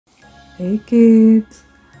Hey kids,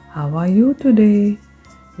 how are you today?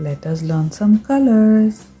 Let us learn some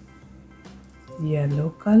colors. Yellow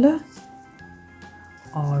color,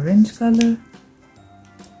 orange color,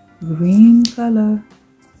 green color,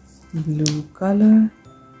 blue color,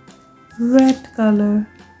 red color,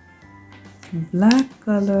 black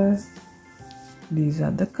color. These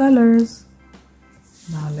are the colors.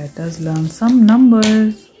 Now let us learn some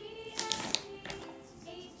numbers.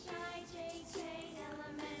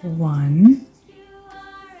 1,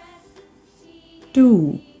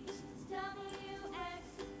 2,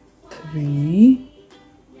 3,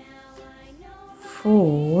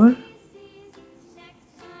 4,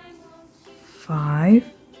 5,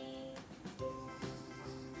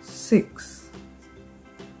 6,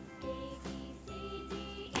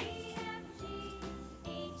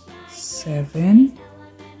 7,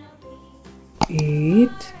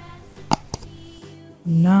 8,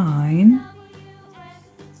 9,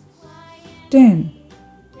 10,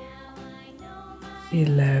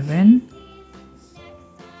 11,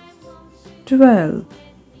 12,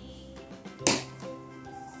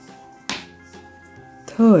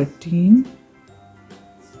 13,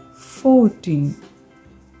 14,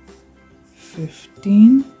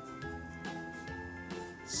 15,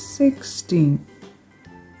 16,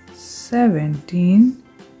 17,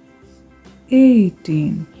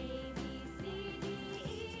 18,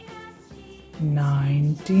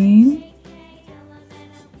 19,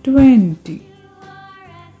 20,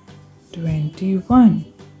 21,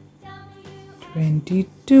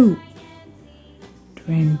 22,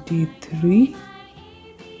 23,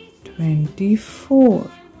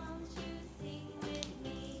 24,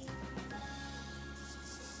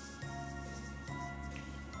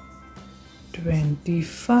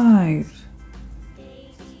 25,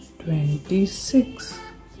 26,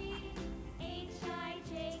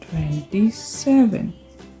 27,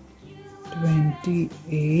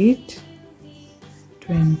 28,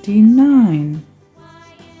 29,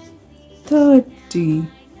 30,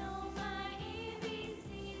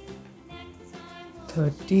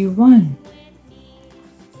 31,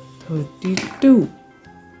 32,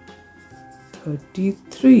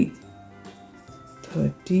 33,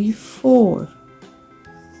 34,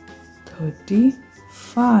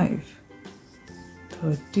 35,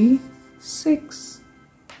 36,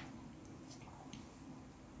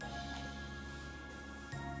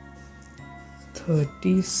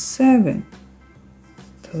 37,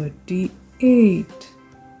 38,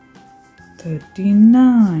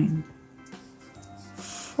 39,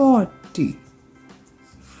 40,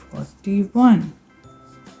 41,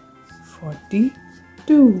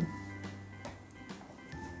 42,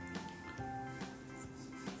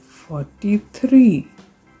 43,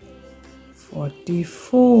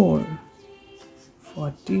 44,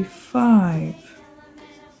 45,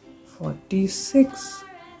 46,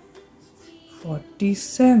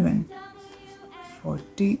 47,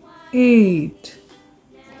 48,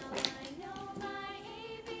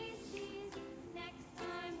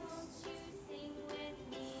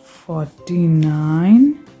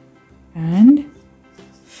 49 and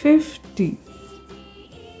 50.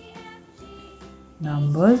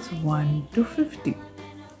 Numbers 1 to 50.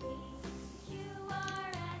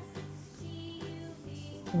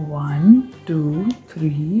 1, 2,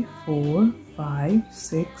 3, 4, 5,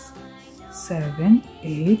 6, 7,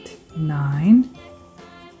 8, 9,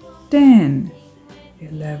 10,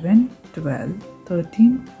 11, 12,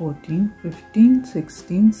 13, 14, 15,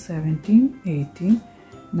 16, 17, 18,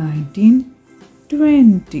 19,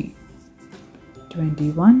 20,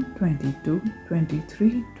 21, 22,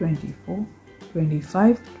 23, 24,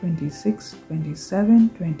 25, 26, 27,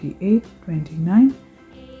 28, 29,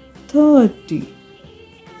 30,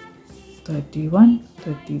 31,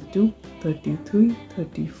 32, 33,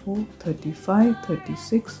 34, 35,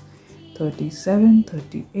 36, 37,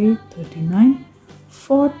 38, 39,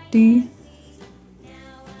 40,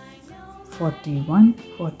 41,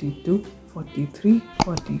 42, 43,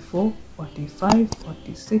 44, 45,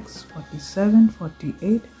 46, 47,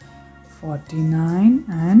 48, 49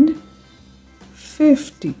 and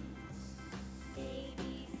 50.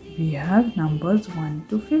 We have numbers 1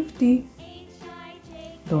 to 50.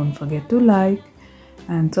 Don't forget to like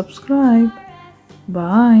and subscribe.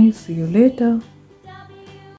 Bye. See you later.